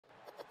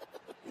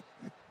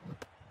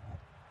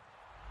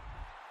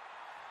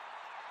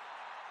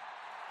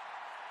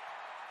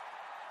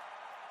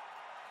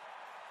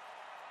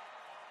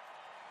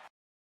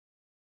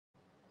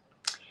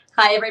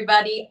Hi,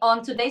 everybody.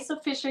 On today's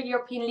official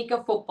European League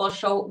of Football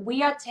show,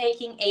 we are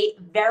taking a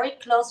very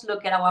close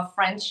look at our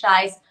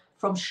franchise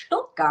from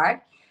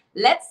Stuttgart.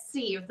 Let's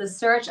see if the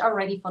Surge are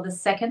ready for the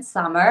second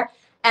summer.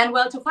 And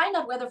well, to find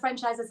out where the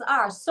franchises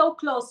are so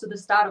close to the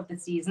start of the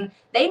season,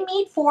 they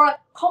meet for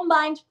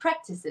combined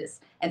practices.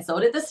 And so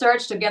did the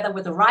Surge together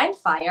with the Rhine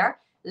Fire.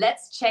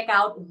 Let's check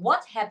out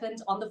what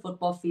happened on the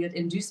football field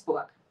in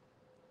Duisburg.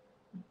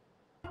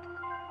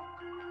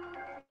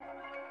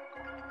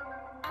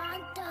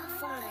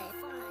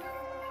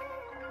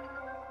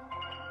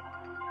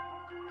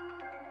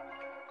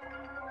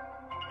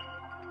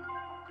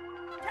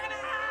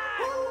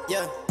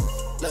 Yeah,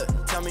 look,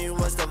 tell me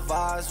what's the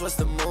vibes, what's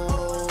the mood?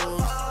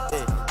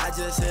 Yeah, I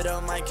just hit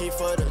a Mikey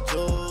for the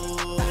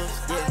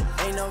juice.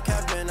 Yeah, ain't no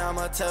capping,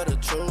 I'ma tell the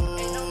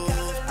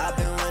truth. I've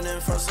been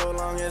winning for so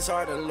long, it's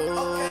hard to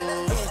lose.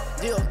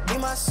 Deal, be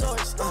my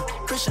source,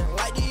 Christian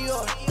like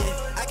Dior.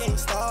 Yeah, I can't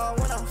stall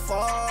when I'm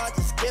far, I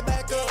just get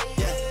back up.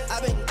 Yeah,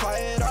 I've been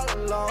quiet all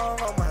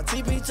along on my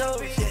TP toes.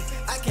 Yeah,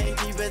 I can't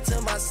keep it to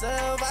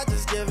myself, I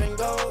just give and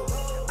go.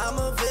 I'm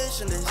a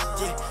visionist,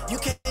 yeah, you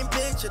can't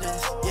picture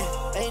this, yeah.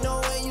 Ain't no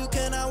way you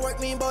cannot work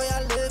me, boy,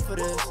 I live for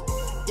this.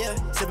 Yeah,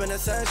 sipping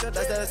essential,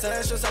 that's the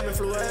essentials, I'm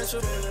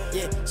influential.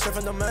 Yeah, straight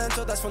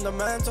fundamental, that's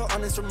fundamental,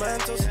 on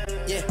instrumentals.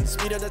 Yeah,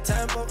 speed of the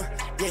tempo,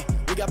 yeah,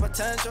 we got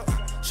potential.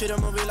 Shoot a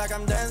movie like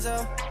I'm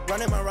Denzel,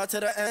 running my route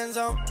to the end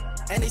zone.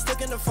 And they still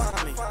can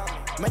find me,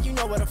 man, you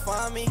know where to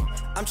find me.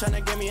 I'm trying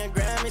to get me a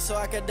Grammy so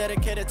I can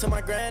dedicate it to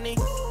my granny.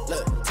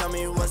 Look, tell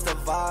me what's the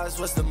vibes,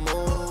 what's the mood?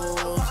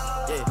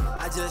 Yeah,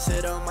 I just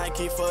hit a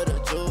Mikey for the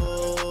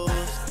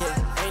juice.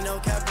 Yeah, ain't no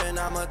capping,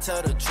 I'ma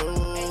tell the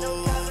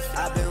truth.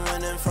 I've been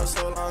winning for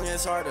so long,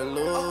 it's hard to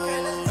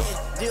lose.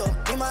 Deal,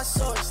 be my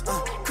source,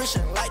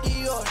 Christian like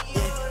Dior.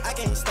 Yeah, I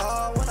can't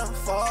stall when I'm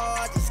far,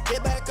 I just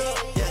get back up.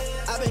 Yeah,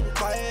 I've been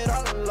quiet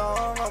all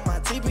along on my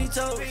TP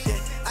toes. Yeah,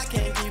 I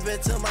can't keep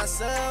it to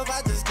myself,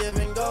 I just give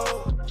and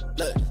go.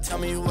 Look, tell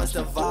me what's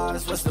the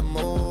vibes, what's the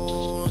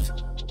mood?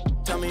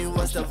 Tell me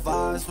what's the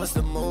vibes, what's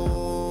the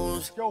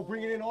mood? Go,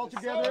 bring it in all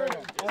together.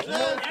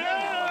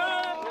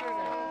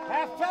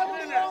 Have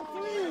family on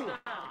three.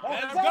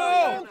 Let's go.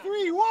 On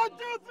three. 1, 2,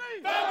 3.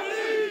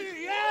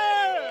 Family,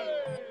 yeah.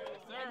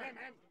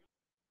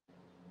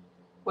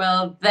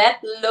 Well,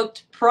 that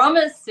looked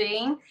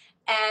promising.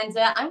 And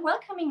I'm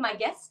welcoming my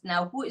guest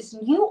now, who is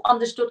new on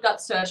the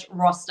Stuttgart Surge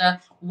roster,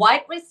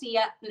 wide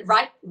receiver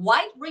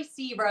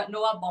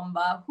Noah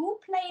Bomba, who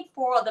played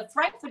for the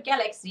Frankfurt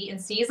Galaxy in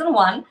season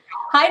 1.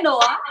 Hi,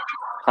 Noah.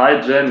 Hi,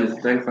 Jenny.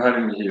 Thanks for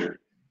having me here.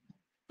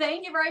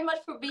 Thank you very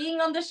much for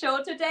being on the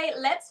show today.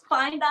 Let's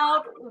find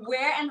out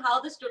where and how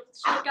the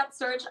Stuttgart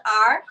Surge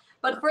are.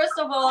 But first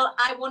of all,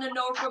 I want to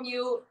know from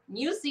you,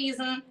 new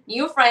season,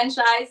 new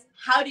franchise.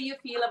 How do you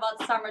feel about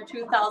summer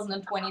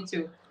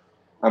 2022?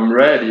 I'm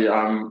ready.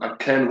 I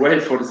can't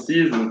wait for the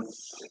season.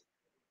 It's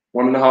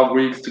 1.5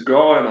 weeks to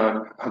go, and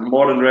I'm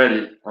more than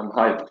ready. I'm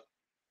hyped.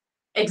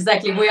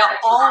 Exactly. We are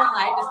all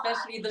hyped,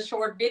 especially the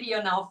short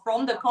video now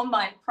from the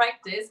combined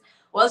practice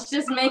was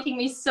just making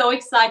me so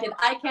excited.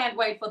 I can't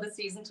wait for the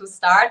season to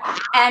start.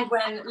 And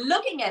when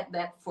looking at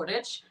that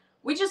footage,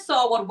 we just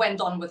saw what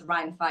went on with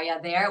Rhine Fire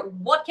there.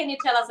 What can you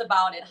tell us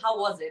about it? How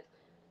was it?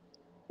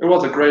 It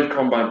was a great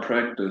combined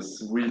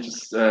practice. We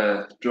just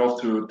drove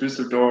to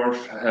Düsseldorf,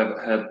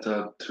 had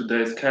 2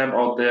 days camp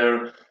out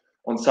there.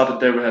 On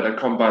Saturday, we had a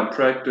combined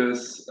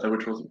practice,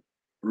 which was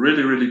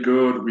really, really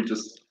good. We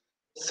just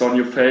saw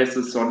new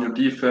faces, saw new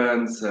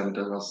defense, and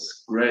it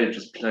was great.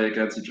 Just play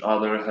against each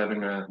other,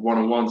 having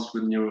one-on-ones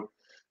with new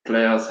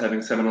players, having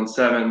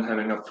 7-on-7,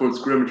 having a full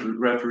scrimmage with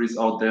referees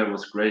out there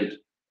was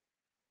great.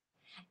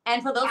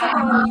 And for those of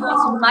our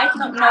viewers who might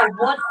not know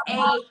what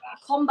a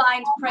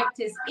combined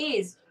practice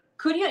is,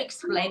 could you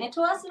explain it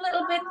to us a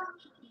little bit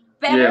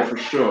better? Yeah, for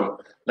sure.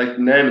 Like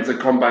the name, it's a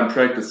combined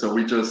practice. So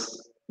we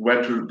just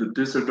went to the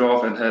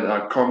Düsseldorf and had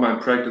a combined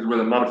practice with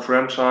another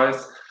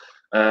franchise,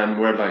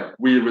 where like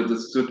we with the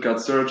Stuttgart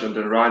Surge and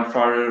the Rhine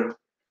Fire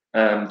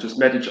just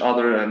met each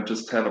other and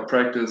just have a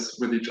practice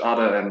with each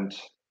other. And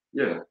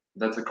yeah,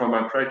 that's a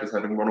combined practice,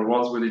 having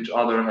one-on-ones with each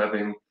other,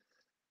 having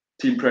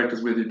team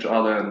practice with each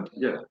other, and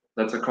yeah,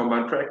 that's a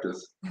combined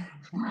practice.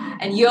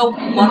 And you're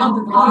one of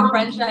the few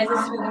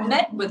franchises who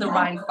met with the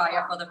Rhine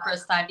Fire for the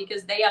first time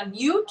because they are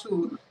new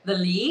to the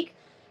league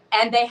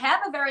and they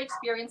have a very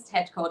experienced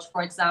head coach,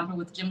 for example,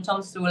 with Jim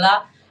Tom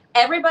Sula.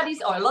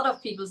 A lot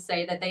of people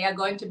say that they are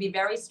going to be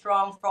very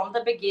strong from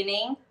the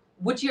beginning.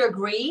 Would you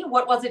agree?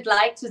 What was it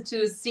like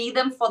to see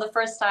them for the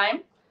first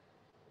time?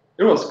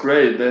 It was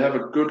great. They have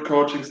a good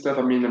coaching staff.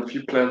 I mean, a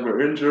few players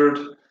were injured,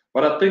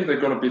 but I think they're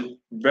going to be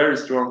very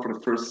strong for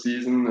the first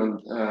season.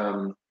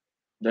 And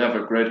they have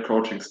a great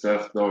coaching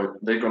staff, though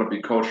they're going to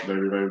be coached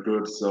very, very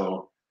good.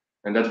 So,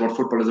 and that's what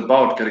football is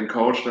about, getting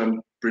coached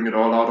and bring it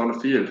all out on the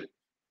field.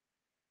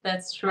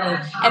 That's true.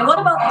 And what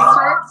about the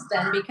Serbs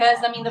then? Because,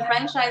 I mean, the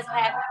franchise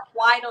had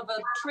quite of a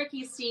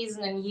tricky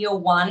season in year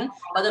 1,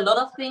 but a lot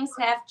of things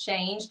have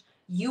changed.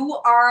 You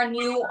are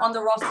new on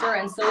the roster,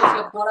 and so is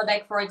your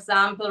quarterback, for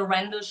example,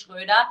 Randall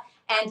Schröder.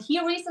 And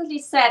he recently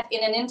said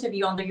in an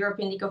interview on the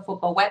European League of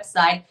Football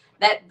website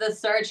that the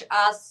Surge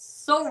are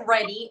so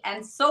ready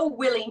and so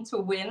willing to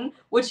win.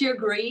 Would you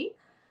agree?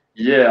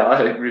 Yeah,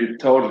 I agree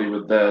totally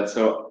with that.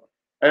 So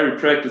every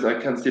practice, I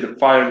can see the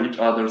fire in each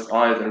other's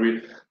eyes, and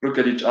we look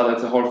at each other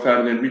as a whole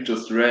family, and we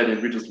just ready,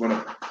 and we just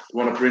wanna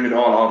bring it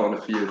all out on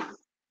the field.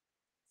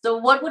 So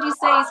what would you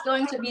say is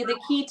going to be the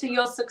key to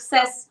your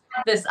success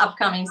this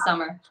upcoming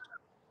summer?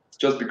 It's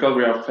just because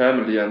we are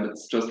family, and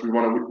it's just we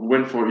want to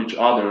win for each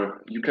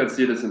other. You can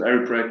see this in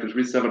every practice.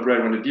 We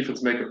celebrate when the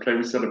defense make a play.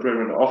 We celebrate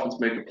when the offense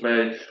make a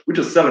play. We're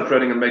just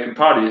celebrating and making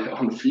party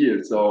on the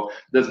field. So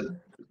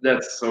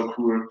that's so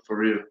cool for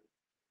real.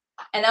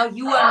 And now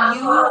you are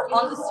new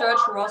on the Surge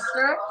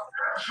roster.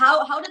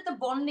 How did the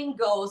bonding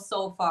go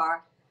so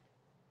far?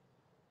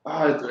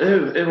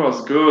 It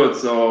was good.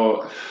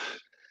 So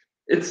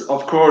it's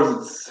of course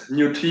it's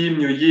new team,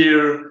 new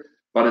year,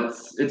 but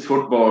it's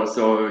football.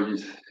 So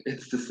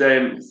it's the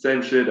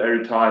same shit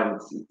every time.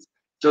 It's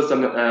just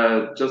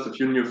a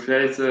few new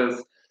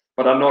faces,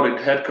 but I know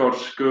the head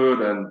coach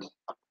good, and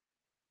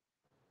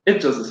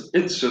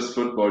it's just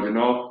football, you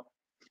know.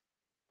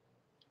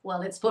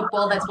 Well, it's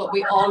football. That's what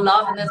we all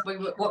love, and that's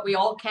what we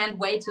all can't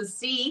wait to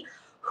see.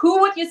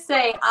 Who would you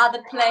say are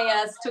the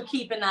players to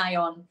keep an eye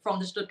on from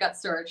the Stuttgart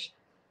Surge?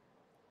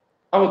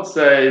 I would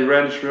say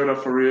Randy Schroeder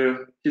for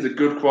real. He's a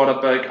good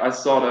quarterback. I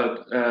saw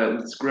that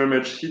in the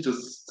scrimmage. He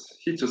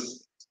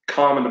just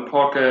calm in the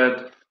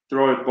pocket,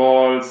 throw it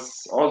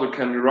balls. Also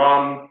can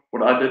run.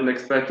 What I didn't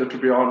expect it, to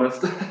be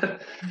honest.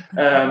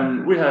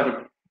 We have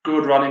a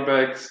good running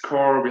backs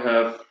core. We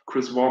have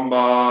Chris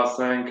Bomba,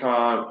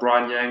 Sanka,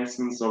 Brian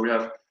Yankson. So we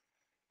have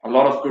a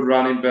lot of good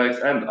running backs,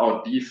 and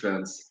our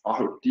defense.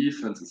 Our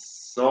defense is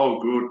so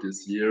good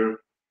this year.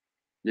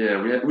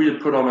 Yeah, we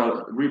put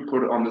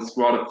on the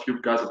squad a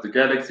few guys of the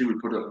Galaxy. We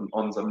put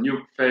on some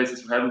new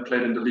faces who haven't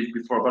played in the league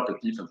before, but the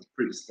defense is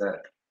pretty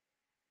stacked.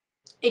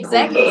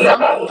 Exactly.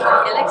 Some of the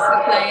Galaxy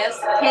players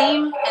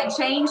came and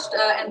changed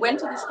and went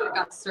to the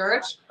Stuttgart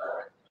Surge.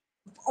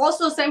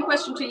 Also, same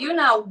question to you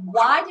now.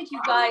 Why did you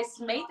guys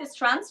make this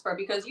transfer?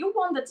 Because you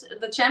won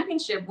the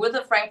championship with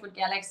the Frankfurt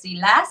Galaxy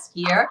last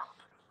year.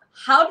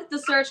 How did the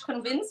Surge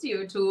convince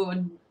you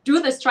to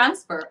do this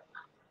transfer?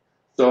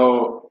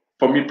 So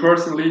for me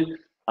personally,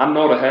 I'm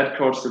not a head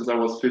coach since I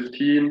was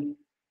 15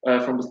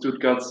 from the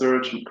Stuttgart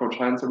Surge. And Coach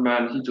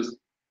Heinzelmann, he just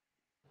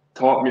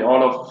taught me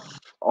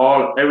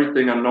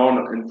everything I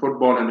know in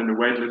football and in the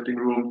weightlifting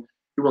room.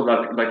 He was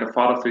like a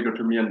father figure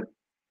to me. And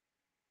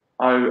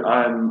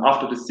I'm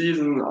after the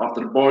season, after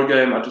the ball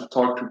game, I just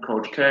talked to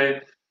Coach K,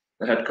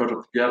 the head coach of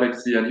the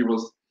Galaxy, and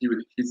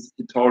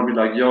he told me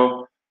like,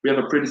 yo, we have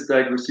a pretty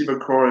stacked receiver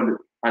core, and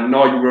I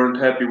know you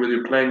weren't happy with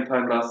your playing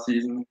time last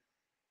season.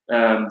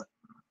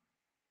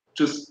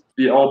 Just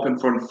be open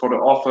for the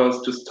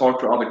offers, just talk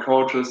to other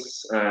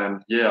coaches.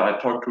 And yeah, I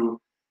talked to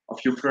a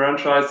few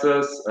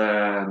franchises,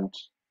 and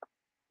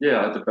yeah,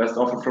 I had the best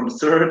offer from the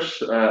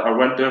Surge. I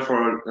went there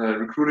for a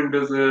recruiting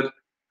visit.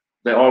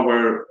 They all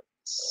were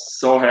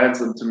so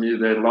handsome to me.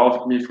 They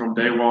loved me from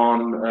day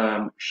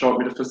one, showed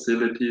me the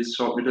facilities,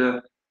 showed me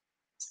the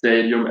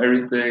stadium,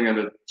 everything, and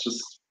it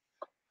just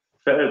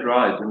felt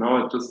right, you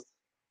know, it just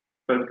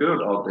felt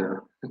good out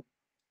there.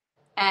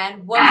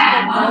 And what's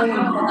your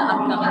goal for the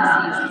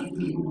upcoming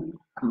season?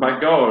 My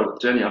goal,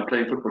 Jenny, I'm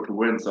playing football to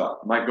win, so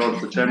my goal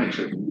is the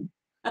championship.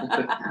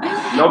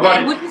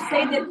 And would you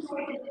say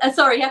that?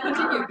 Sorry, yeah,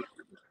 continue.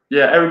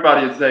 Yeah,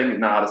 everybody is saying,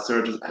 nah, the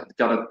Surge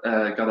got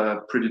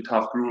a pretty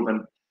tough group,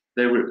 and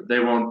they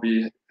won't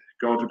be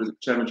going to the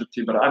championship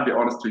team. But I'll be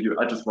honest to you,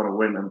 I just want to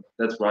win, and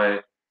that's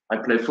why I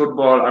play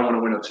football. I want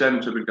to win a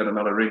championship and get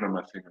another ring on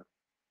my finger.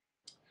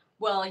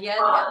 Well, yeah,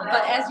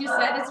 but as you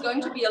said, it's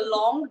going to be a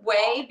long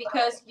way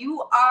because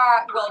you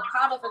are, well,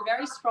 part of a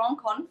very strong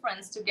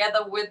conference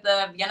together with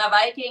the Vienna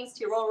Vikings,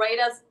 Tirol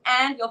Raiders,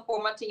 and your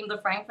former team, the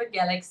Frankfurt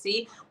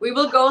Galaxy. We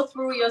will go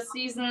through your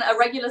season, a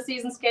regular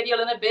season schedule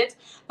in a bit.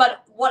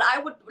 But what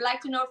I would like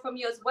to know from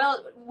you as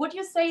well, would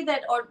you say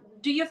that, or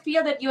do you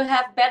feel that you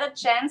have better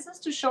chances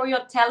to show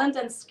your talent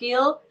and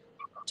skill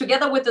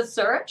together with the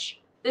Surge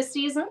this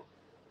season?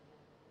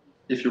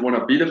 If you want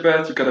to be the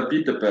best, you got to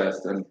beat the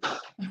best. And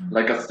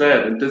like I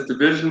said, in this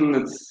division,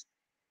 it's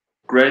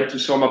great to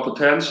show my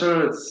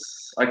potential.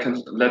 I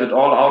can let it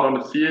all out on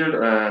the field,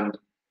 and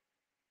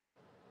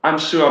I'm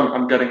sure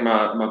I'm getting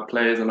my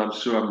plays, and I'm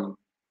sure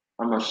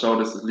I'm gonna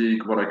show this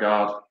league what I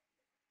got.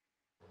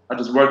 I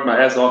just worked my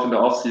ass off in the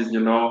off season, you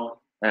know,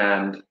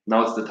 and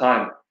now it's the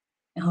time.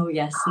 Oh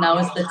yes, now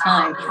is the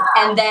time.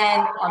 And then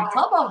on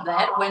top of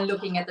that, when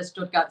looking at the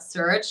Stuttgart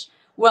Surge,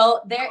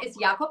 well, there is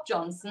Jakob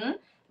Johnson,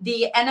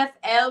 the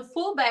NFL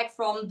fullback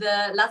from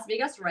the Las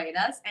Vegas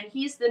Raiders, and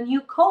he's the new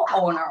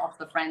co-owner of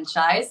the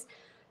franchise.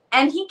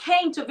 And he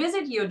came to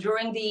visit you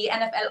during the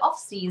NFL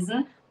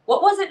offseason.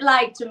 What was it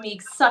like to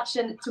meet such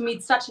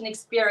an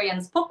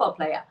experienced football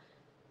player?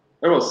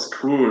 It was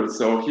cool.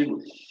 So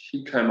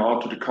he came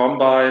out to the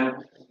combine,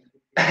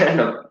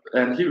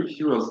 and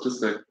he was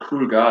just a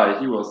cool guy.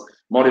 He was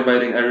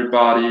motivating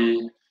everybody.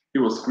 He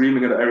was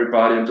screaming at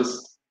everybody and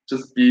just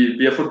just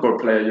be a football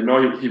player. You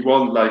know, he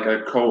wasn't like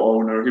a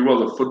co-owner. He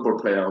was a football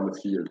player on the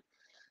field.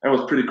 And it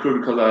was pretty cool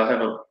because I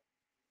have a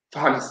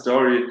funny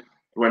story.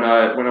 When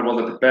I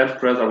was at the bench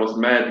press, I was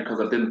mad because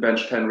I didn't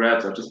bench 10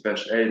 reps. I just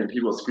benched 8, and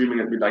he was screaming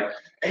at me like,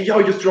 "Hey, yo,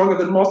 you're stronger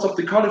than most of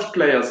the college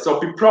players, so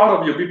be proud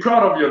of you, be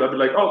proud of you." And I'd be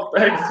like, "Oh,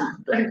 thanks,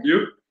 thank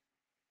you."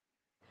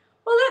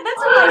 Well,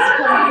 that's a nice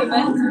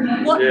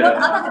compliment. What Yeah.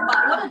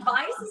 what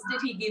advices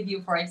did he give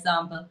you, for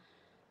example?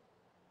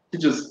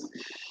 He's just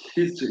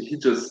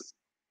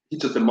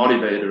a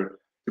motivator.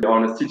 To be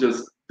honest, he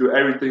just do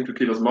everything to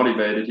keep us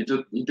motivated. He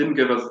didn't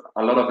give us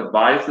a lot of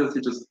advices.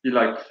 He just be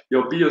like,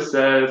 "Yo, be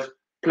yourself,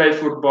 play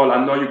football.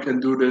 I know you can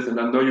do this, and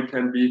I know you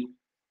can be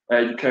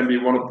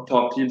one of the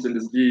top teams in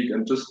this league,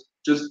 and just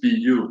be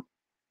you."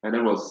 And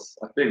it was,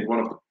 I think, one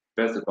of the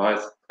best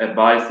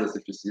advices,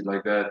 if you see it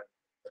like that.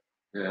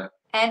 Yeah.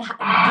 And do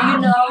you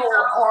know,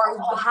 or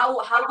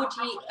how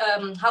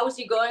is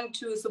he going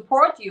to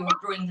support you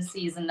during the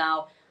season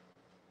now?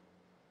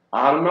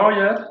 I don't know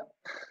yet.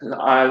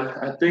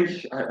 I think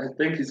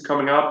he's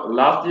coming up.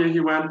 Last year he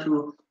went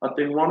to, I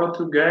think, 1 or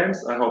 2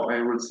 games. I hope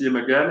I will see him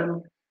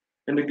again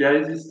in the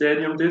Galaxy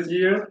Stadium this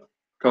year,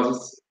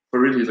 because for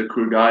really he's a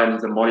cool guy and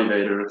he's a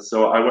motivator.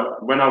 So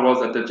when I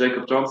was at the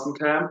Jacob Johnson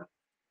camp,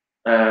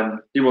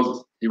 he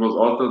was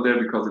also there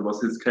because it was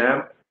his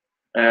camp,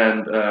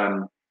 and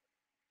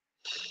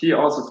he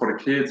also, for the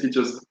kids, it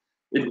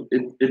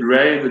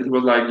rained, and he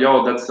was like,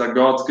 "Yo, that's a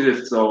God's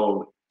gift,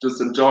 so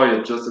just enjoy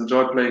it, just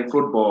enjoy playing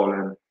football."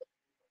 And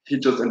he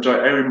just enjoy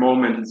every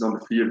moment he's on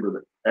the field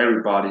with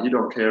everybody. He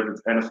don't care if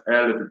it's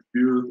NFL, if it's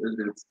youth, if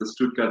it's the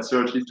Stuttgart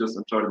Surge. He just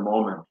enjoy the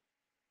moment.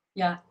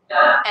 Yeah,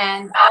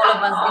 and all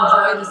of us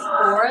enjoy the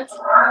sport.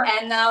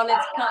 And now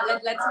let's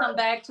come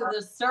back to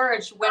the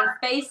Surge when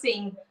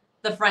facing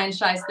the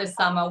franchise this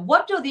summer.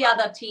 What do the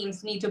other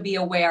teams need to be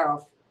aware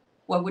of?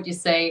 What would you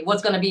say?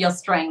 What's going to be your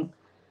strength?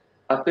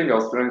 I think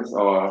our strengths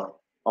are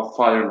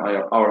fire in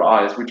our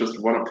eyes. We just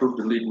want to prove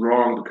the league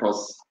wrong,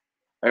 because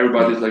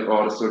everybody's like,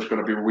 "Oh, the Surge is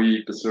going to be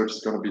weak. The Surge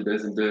is going to be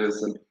this and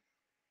this." And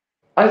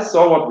I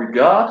saw what we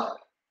got,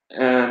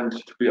 and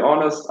to be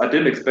honest, I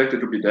didn't expect it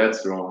to be that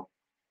strong.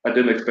 I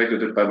didn't expect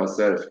it by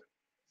myself.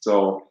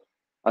 So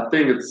I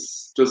think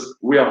it's just,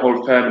 we are a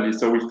whole family,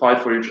 so we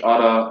fight for each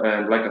other.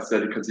 And like I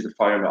said, you can see the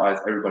fire in the eyes.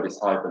 Everybody's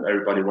hype, and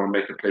everybody want to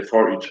make a play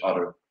for each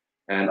other.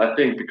 And I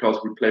think because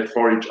we play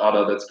for each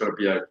other, that's going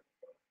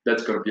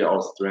to be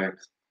our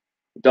strength.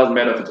 It doesn't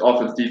matter if it's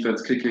offense,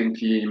 defense, kicking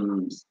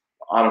teams.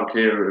 I don't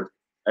care if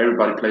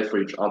everybody plays for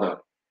each other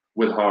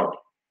with heart.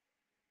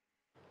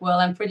 Well,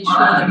 I'm pretty sure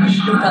that the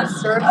Stuttgart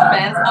Surge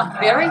fans are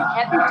very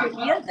happy to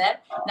hear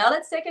that. Now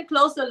let's take a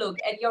closer look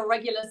at your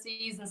regular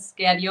season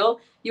schedule.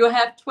 You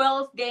have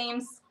 12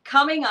 games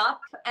coming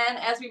up, and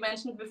as we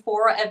mentioned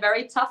before, a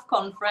very tough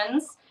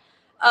conference.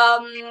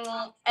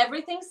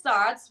 Everything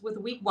starts with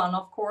week 1,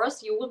 of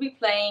course. You will be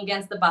playing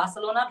against the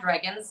Barcelona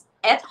Dragons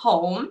at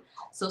home.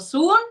 So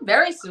soon,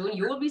 very soon,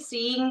 you will be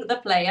seeing the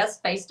players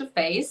face to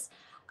face.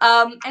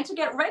 And to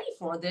get ready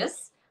for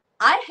this,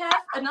 I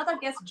have another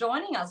guest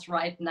joining us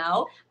right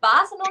now,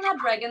 Barcelona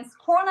Dragons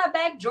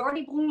cornerback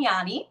Jordi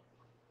Brugnani.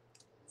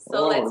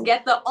 So let's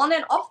get the on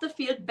and off the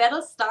field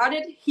battle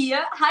started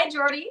here. Hi,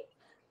 Jordi.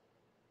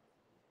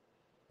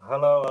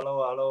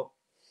 Hello.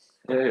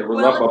 Hey,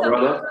 what's up, my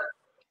brother?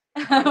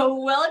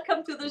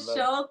 Welcome to the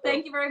show.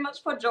 Thank you very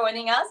much for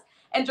joining us.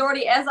 And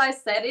Jordi, as I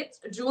said it,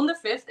 June the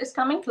 5th is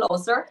coming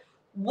closer.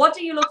 What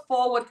do you look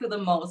forward to the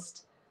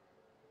most?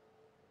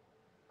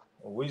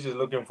 We're just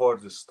looking forward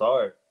to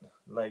start.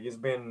 Like it's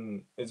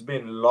been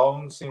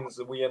long since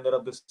we ended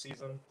up the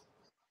season.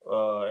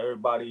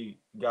 Everybody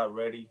got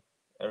ready.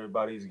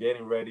 Everybody's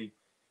getting ready,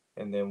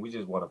 and then we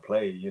just want to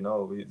play. You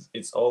know,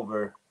 it's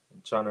over.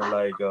 Trying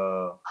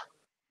to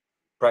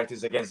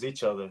practice against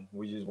each other.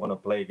 We just want to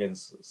play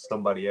against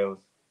somebody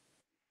else.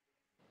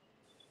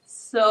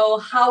 So,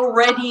 how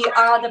ready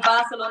are the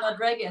Barcelona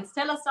Dragons?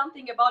 Tell us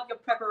something about your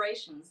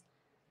preparations.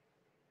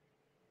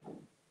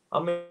 I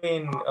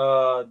mean,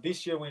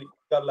 this year we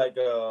got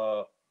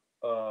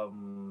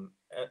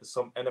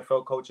some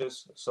NFL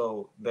coaches,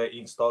 so they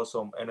install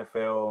some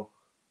NFL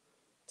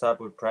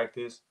type of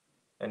practice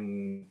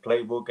and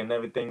playbook and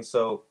everything.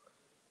 So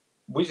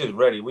we just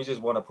ready. We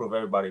just want to prove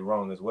everybody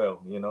wrong as well.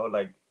 You know,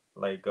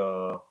 like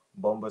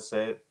Bomba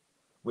said,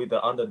 we're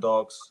the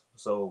underdogs,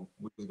 so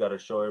we just got to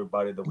show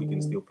everybody that we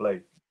can still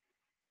play.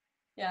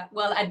 Yeah,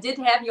 well, I did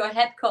have your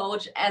head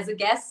coach as a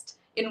guest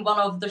in one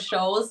of the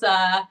shows.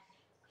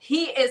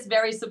 He is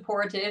very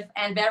supportive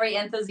and very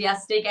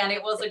enthusiastic, and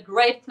it was a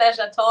great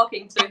pleasure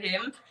talking to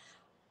him.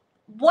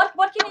 What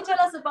can you tell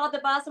us about the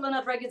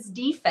Barcelona Dragons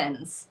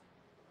defense?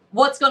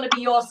 What's going to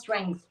be your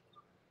strength?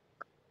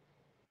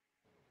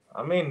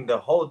 I mean, the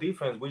whole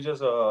defense, we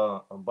just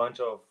a bunch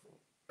of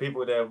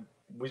people that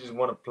we just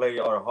want to play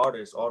our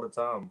hardest all the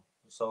time.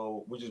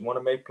 So we just want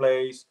to make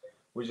plays.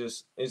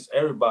 It's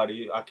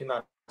everybody. I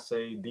cannot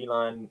say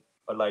D-line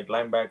or like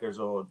linebackers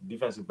or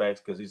defensive backs,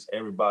 because it's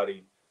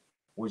everybody.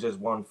 We just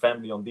one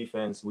family on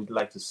defense. We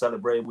like to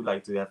celebrate. We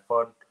like to have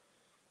fun.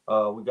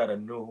 We got a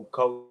new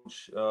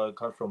coach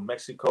comes from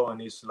Mexico,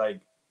 and he's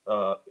like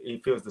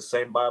he feels the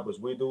same vibe as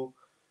we do.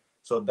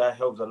 So that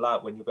helps a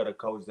lot when you got a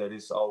coach that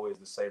is always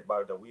the same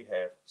vibe that we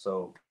have.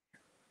 So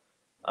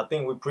I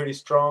think we're pretty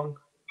strong,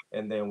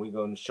 and then we're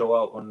gonna show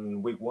out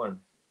on week 1.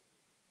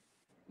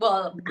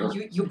 Well,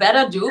 you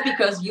better do,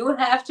 because you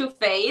have to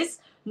face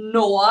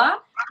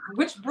Noah,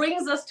 which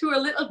brings us to a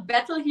little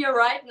battle here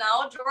right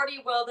now.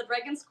 Jordi, well, the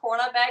Dragons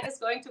cornerback is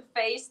going to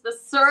face the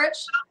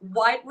Search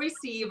wide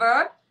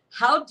receiver.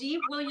 How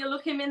deep will you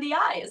look him in the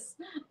eyes?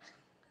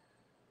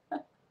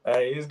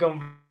 It's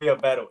gonna be a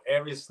battle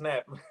every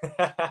snap.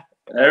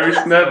 Every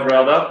snap,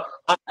 brother.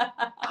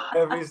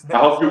 Every I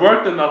snap. hope you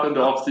worked enough in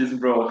the off season,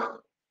 bro.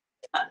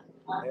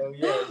 Hell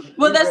yeah.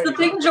 Well, We that's the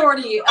ready. thing,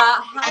 Jordi.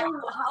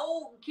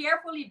 How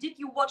carefully did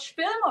you watch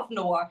film of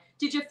Noah?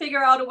 Did you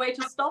figure out a way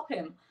to stop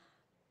him?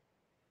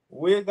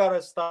 We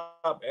gotta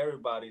stop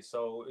everybody,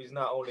 so it's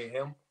not only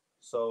him.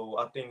 So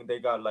I think they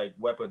got like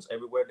weapons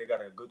everywhere. They got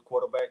a good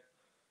quarterback.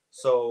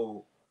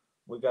 So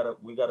we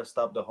gotta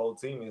stop the whole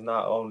team. It's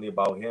not only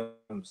about him.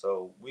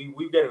 So we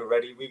getting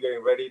ready. We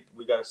getting ready.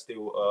 We gotta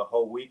still a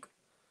whole week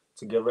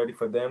to get ready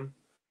for them.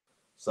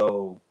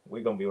 So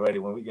we're gonna be ready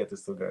when we get to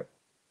Stuttgart.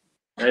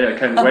 Hey, I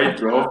can't wait,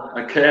 bro.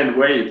 I can't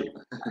wait.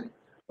 Can't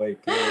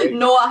wait.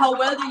 Noah, how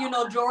well do you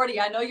know Jordi?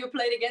 I know you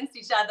played against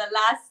each other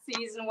last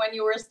season when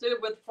you were still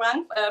with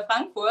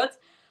Frankfurt.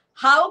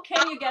 How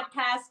can you get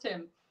past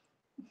him?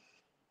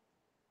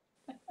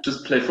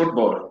 Just play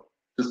football.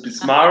 Just be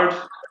smart.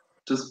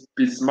 Just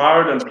be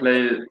smart and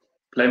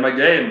play my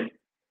game.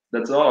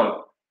 That's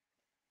all.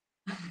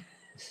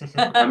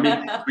 I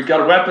mean, we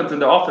got weapons in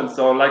the offense,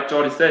 so like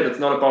Jordi said, it's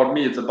not about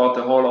me, it's about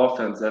the whole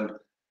offense. And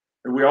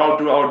if we all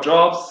do our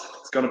jobs,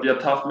 it's gonna be a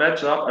tough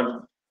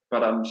matchup.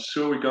 But I'm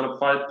sure we're gonna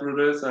fight through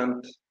this,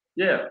 and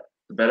yeah,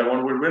 the better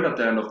one will win at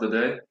the end of the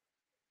day.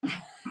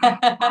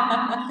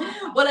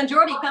 Well, and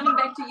Jordi, coming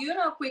back to you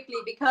now quickly,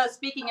 because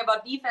speaking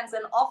about defense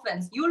and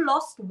offense, you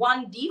lost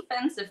one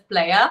defensive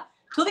player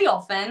to the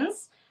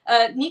offense,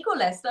 Nico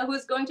Lester, who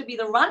is going to be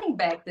the running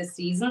back this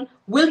season.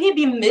 Will he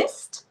be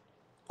missed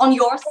on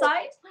your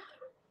side?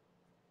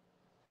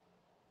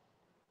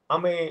 I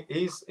mean,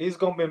 he's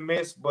gonna be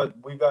missed, but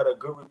we got a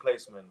good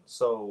replacement.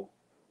 So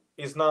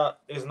it's not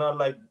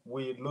like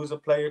we lose a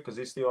player because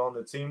he's still on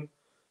the team.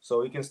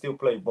 So he can still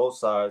play both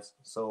sides.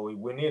 So if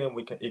we need him,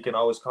 he can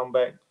always come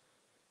back.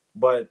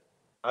 But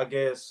I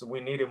guess we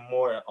need him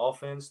more at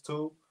offense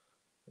too,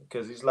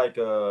 because he's like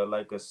a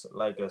Swiss,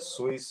 like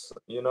Swiss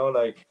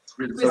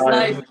so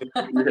knife.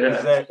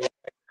 exactly.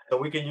 So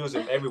we can use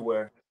him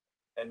everywhere,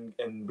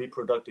 and be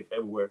productive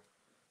everywhere.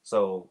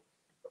 So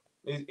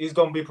he's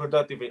gonna be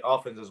productive in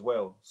offense as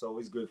well. So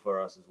it's good for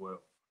us as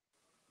well.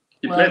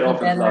 He Well, played the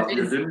offense better last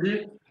year, is- didn't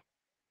he?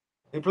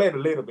 He played a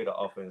little bit of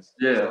offense.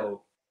 Yeah.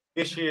 So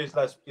this year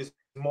is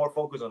more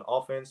focused on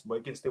offense, but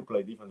he can still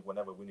play defense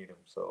whenever we need him.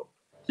 So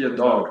He a He's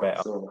not dog,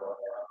 bad. so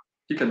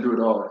he can do it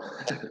all.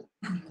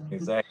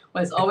 exactly.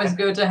 Well, it's always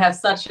good to have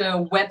such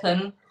a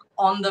weapon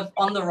on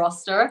the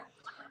roster.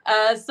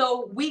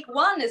 So week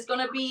 1 is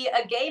going to be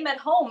a game at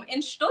home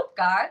in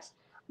Stuttgart.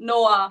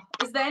 Noah,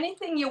 is there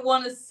anything you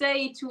want to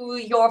say to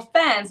your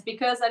fans?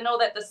 Because I know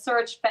that the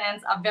Search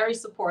fans are very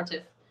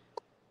supportive.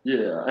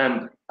 Yeah,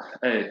 and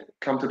hey,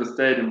 come to the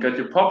stadium, get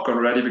your popcorn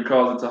ready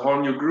because it's a whole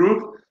new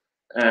group,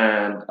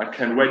 and I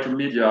can't wait to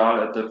meet you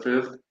all at the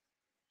 5th.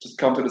 Just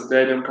come to the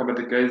stadium, come at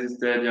the Gazi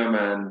Stadium,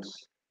 and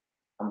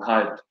I'm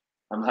hyped.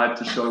 I'm hyped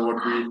to show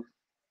what we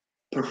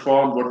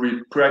performed, what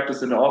we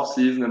practiced in the off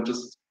season, and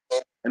just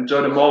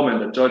enjoy the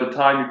moment, enjoy the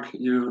time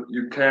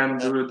you can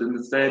do it in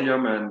the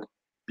stadium, and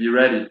be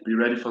ready. Be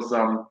ready for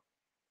some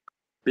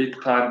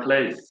big time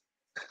plays.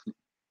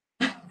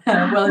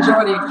 Well,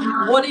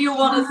 Jordi, what do you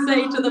want to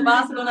say to the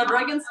Barcelona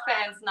Dragons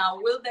fans now?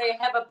 Will they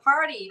have a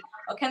party,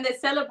 or can they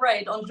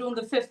celebrate on June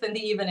the 5th in the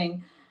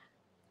evening?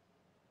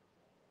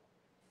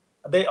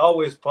 They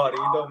always party.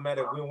 It don't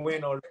matter if we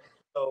win or lose.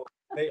 So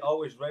they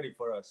always ready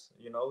for us,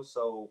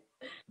 So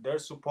their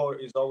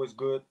support is always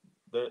good.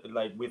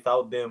 Like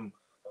without them,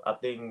 I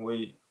think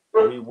we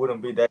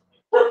wouldn't be that,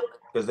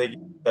 because they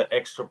give the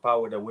extra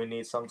power that we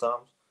need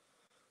sometimes.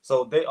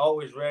 So they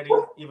always ready,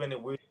 even if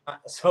we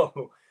not.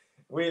 So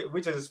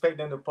we just expect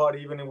them to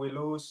party even if we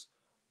lose.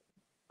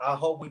 I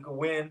hope we could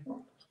win.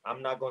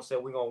 I'm not gonna say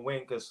we're gonna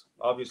win because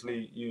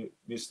obviously you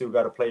still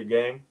gotta play a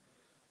game.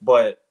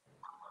 But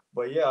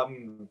yeah,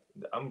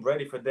 I'm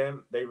ready for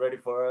them. They ready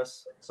for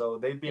us. So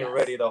they've been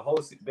ready the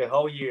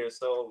whole year.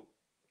 So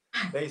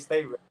they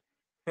stay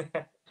ready.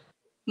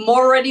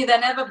 More ready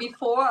than ever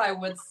before, I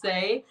would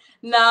say.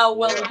 Now,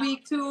 well,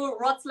 week 2,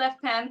 Wroclaw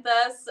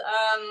Panthers.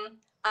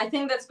 I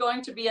think that's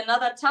going to be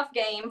another tough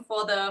game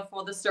for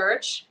the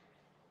Search.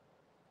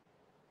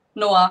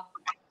 Noah.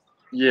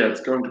 Yeah,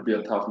 it's going to be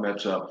a tough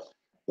matchup.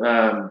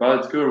 But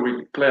it's good.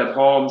 We play at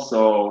home,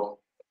 so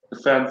the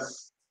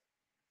fans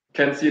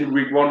can see in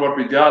week 1 what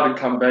we got and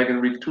come back in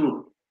week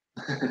 2.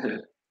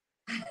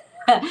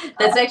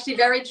 That's actually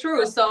very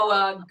true.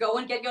 So go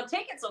and get your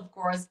tickets, of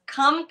course.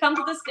 Come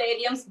to the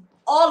stadiums,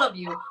 all of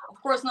you.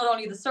 Of course, not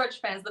only the Search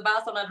fans, the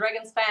Barcelona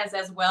Dragons fans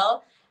as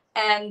well.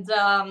 And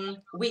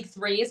week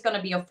 3 is going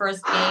to be your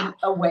first game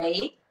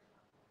away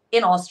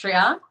in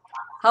Austria.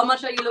 How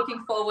much are you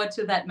looking forward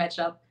to that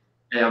matchup?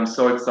 Yeah, I'm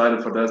so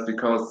excited for this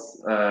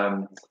because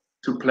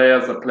 2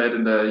 players that played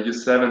in the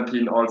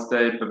U17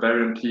 All-State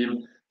Bavarian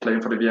team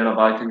playing for the Vienna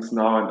Vikings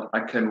now, and I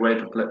can't wait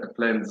to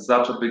play in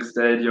such a big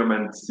stadium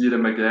and see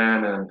them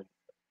again, and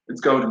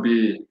it's going to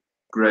be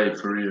great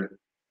for real.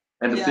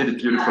 And the city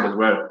is beautiful as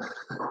well.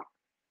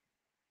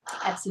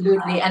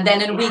 Absolutely. And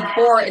then in week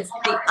 4, it's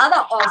the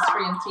other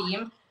Austrian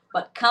team,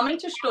 but coming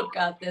to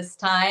Stuttgart this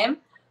time.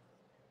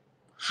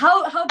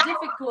 How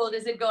difficult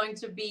is it going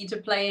to be to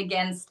play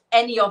against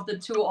any of the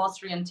 2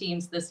 Austrian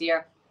teams this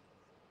year?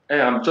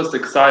 Hey, I'm just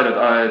excited.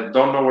 I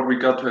don't know what we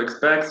got to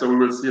expect, so we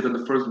will see it in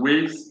the first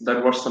weeks,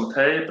 then watch some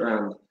tape,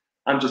 and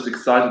I'm just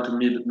excited to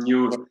meet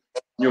new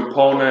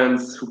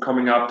opponents who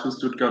coming up to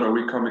Stuttgart, or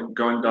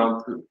going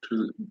down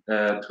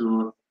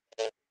to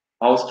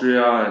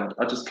Austria, and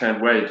I just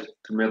can't wait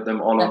to meet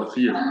them all on the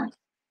field.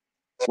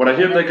 What I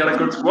hear, they got a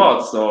good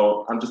squad,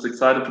 so I'm just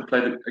excited to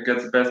play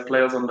against the best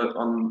players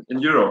in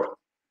Europe.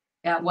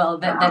 Yeah, well,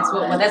 that's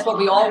what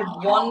we all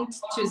want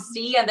to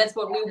see, and that's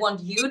what we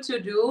want you to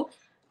do.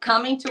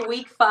 Coming to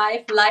week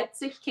 5,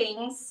 Leipzig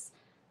Kings.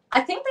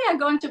 I think they are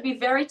going to be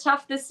very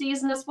tough this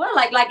season as well.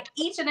 Like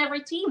each and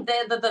every team,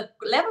 the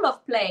level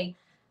of play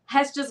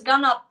has just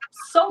gone up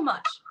so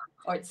much,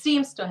 or it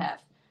seems to have.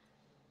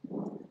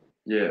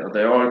 Yeah,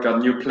 they all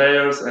got new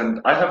players, and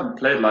I haven't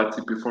played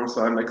Leipzig before,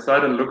 so I'm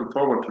excited and looking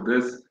forward to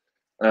this.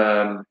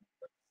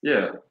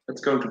 Yeah,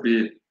 it's going to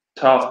be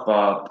tough,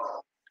 but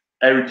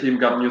every team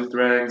got new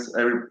strengths.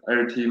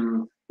 Every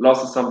team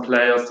lost some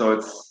players, so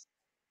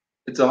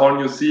it's a whole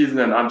new season,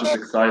 and I'm just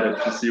excited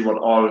to see what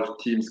all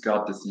teams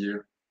got this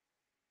year.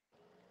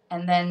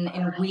 And then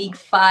in week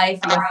 5,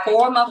 your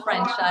former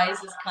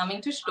franchise is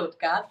coming to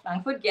Stuttgart,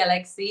 Frankfurt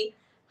Galaxy.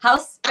 How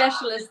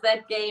special is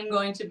that game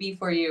going to be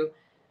for you?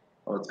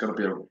 Oh, it's going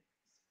to be a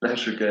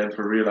special game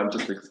for real. I'm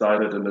just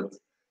excited, and it's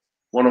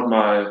one of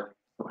my.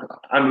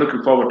 I'm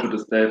looking forward to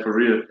this day for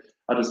real.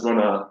 I just want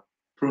to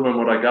prove them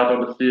what I got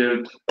on the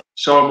field,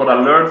 show them what I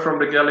learned from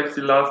the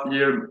Galaxy last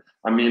year.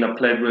 I mean, I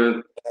played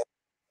with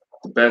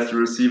the best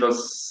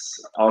receivers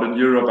out in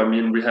Europe. I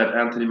mean, we had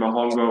Anthony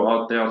Mahongo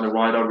out there on the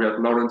wideout. We had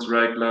Lawrence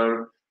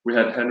Regler. We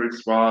had Henrik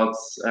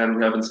Schwartz, and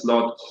we have in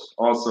slot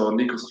also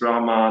Nico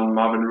Straman,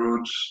 Marvin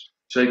Ruch,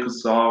 Jay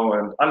Kusau,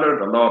 and I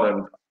learned a lot,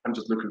 and I'm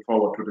just looking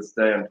forward to this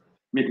day and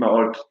meet my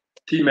old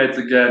teammates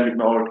again, meet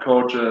my old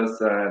coaches,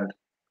 and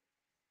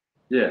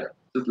yeah,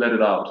 just let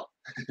it out.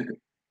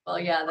 Well,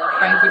 yeah, the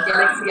Frankfurt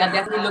Galaxy are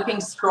definitely looking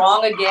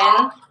strong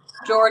again.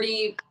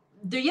 Jordi,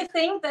 do you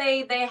think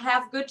they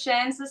have good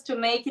chances to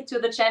make it to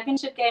the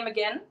championship game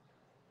again?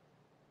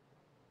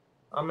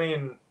 I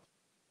mean,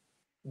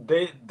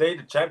 they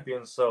the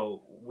champions,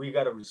 so we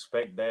gotta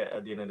respect that.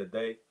 At the end of the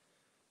day,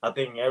 I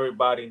think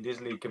everybody in this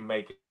league can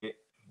make it,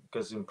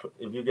 because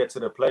if you get to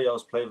the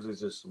playoffs is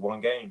just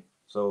one game,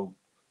 so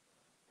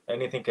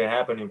anything can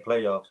happen in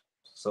playoffs.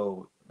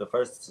 So the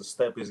first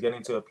step is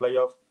getting to a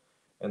playoff,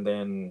 and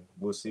then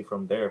we'll see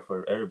from there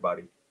for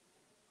everybody.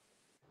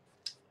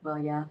 Well,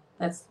 yeah,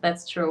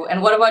 that's true.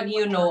 And what about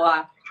you,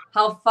 Noah?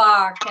 How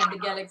far can the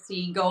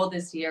Galaxy go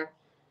this year?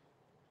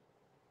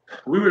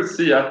 We will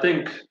see. I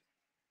think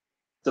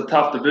it's a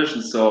tough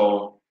division,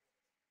 so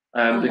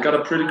they got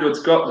a pretty good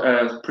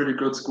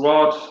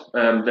squad.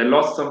 They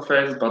lost some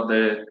phases, but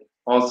their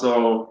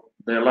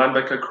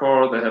linebacker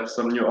core. They have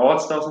some new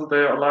all-stars in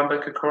their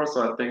linebacker core,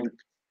 so I think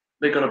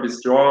they're gonna be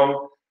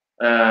strong.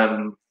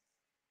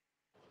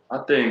 I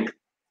think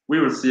we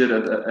will see it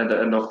at the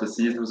end of the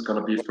season. Who's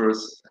gonna be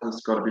first?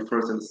 Who's gonna be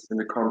first in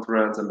the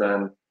conference? And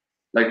then,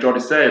 like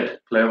Jordi said,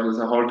 playoffs is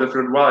a whole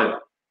different vibe.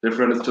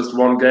 Different is just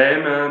one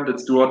game, and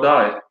it's do or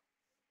die.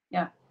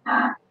 Yeah.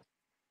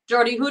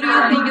 Jordi, who do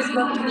you think is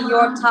going to be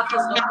your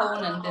toughest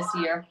opponent this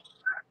year?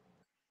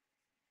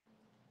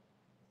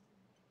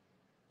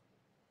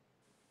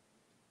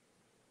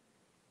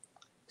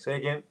 Say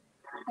again.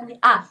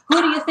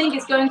 Who do you think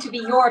is going to be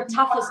your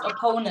toughest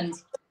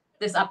opponent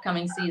this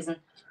upcoming season?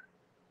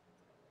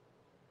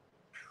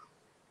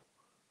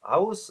 I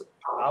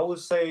would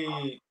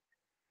say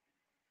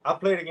I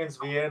played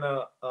against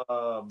Vienna,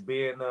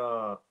 being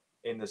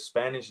in the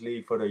Spanish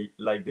league for the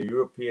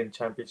European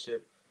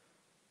Championship,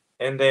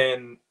 and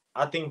then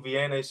I think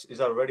Vienna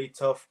is already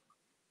tough.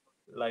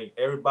 Like,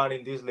 everybody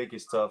in this league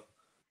is tough,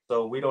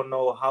 so we don't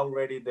know how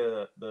ready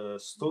the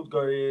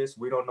Stuttgart is.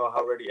 We don't know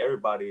how ready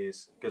everybody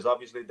is, because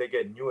obviously they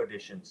get new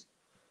additions.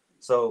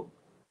 So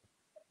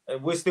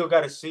we still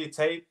got to see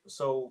tape.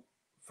 So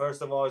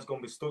first of all, it's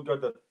gonna be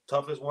Stuttgart, the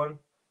toughest one,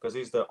 because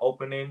it's the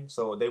opening.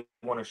 So they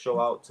want to show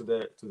out to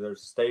their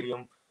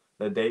stadium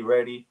that they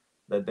ready,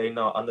 that they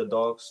know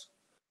underdogs,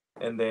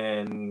 and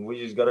then we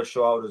just gotta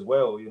show out as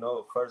well.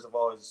 First of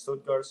all, it's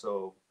Stuttgart,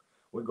 so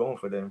we're going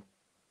for them.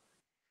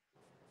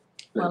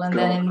 Well, and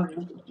then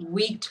in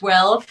week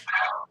 12,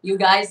 you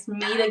guys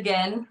meet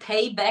again,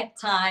 payback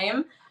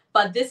time.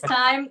 But this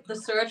time, the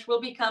Surge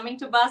will be coming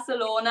to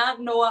Barcelona.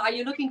 Noah, are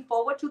you looking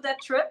forward to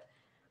that trip?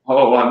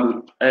 Oh,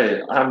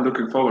 I'm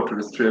looking forward to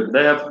this trip.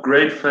 They have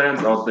great fans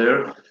out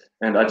there,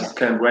 and I just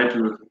can't wait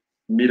to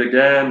meet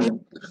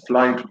again.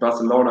 Flying to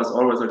Barcelona is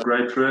always a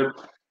great trip,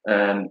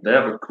 and they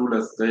have a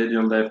cooler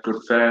stadium. They have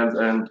good fans,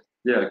 and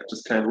yeah,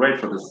 just can't wait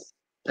for this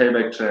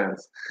payback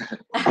chance.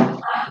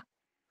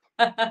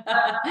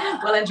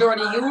 Well, and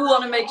Jordi, you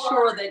want to make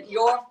sure that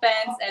your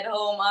fans at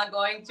home are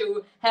going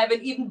to have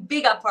an even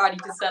bigger party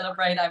to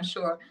celebrate, I'm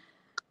sure.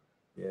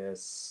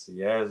 Yes,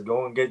 yes.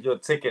 Go and get your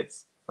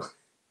tickets.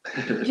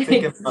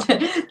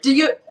 do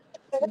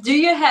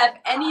you have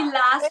any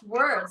last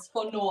words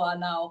for Noah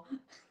now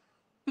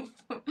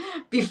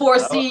before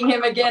seeing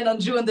him again on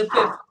June the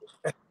 5th?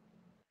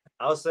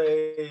 I'll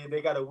say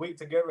they got a week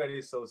to get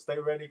ready, so stay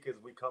ready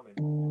because we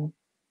coming.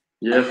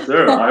 Yes,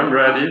 sir. I'm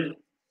ready.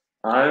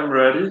 I'm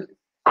ready.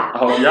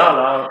 Oh,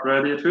 Yala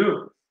ready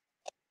too.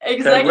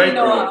 Exactly, wait,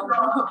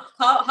 Noah.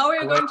 How are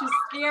you going to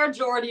scare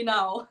Jordi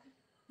now?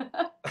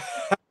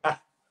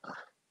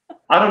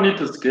 I don't need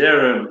to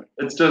scare him.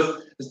 It's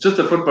just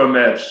a football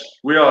match.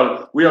 We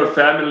are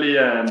family,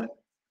 and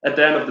at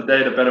the end of the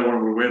day, the better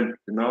one will win.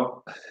 You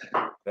know.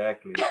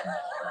 Exactly.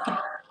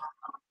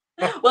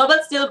 Well,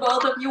 but still,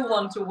 both of you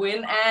want to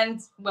win,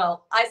 and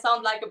well, I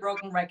sound like a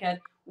broken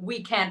record.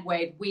 We can't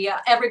wait.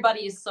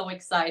 Everybody is so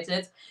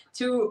excited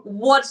to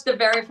watch the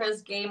very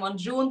first game on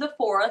June the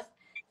 4th.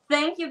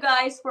 Thank you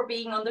guys for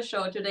being on the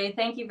show today.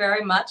 Thank you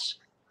very much.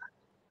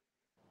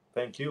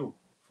 Thank you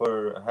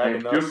for having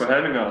us. Thank you for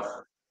having us.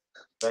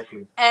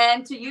 Exactly.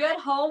 And to you at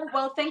home,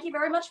 well, thank you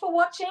very much for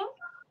watching.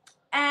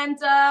 And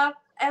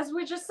as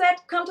we just said,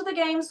 come to the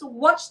games,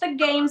 watch the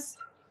games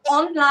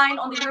online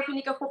on the European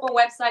League of Football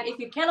website. If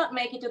you cannot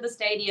make it to the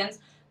stadiums,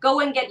 go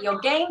and get your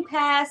game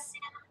pass.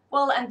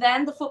 Well, and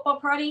then the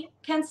football party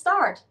can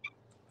start.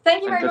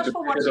 Thank you very much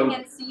for watching,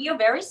 and see you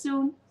very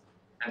soon.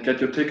 And get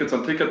your tickets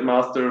on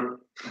Ticketmaster.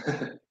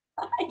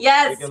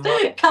 Yes,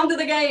 come to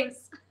the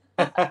games.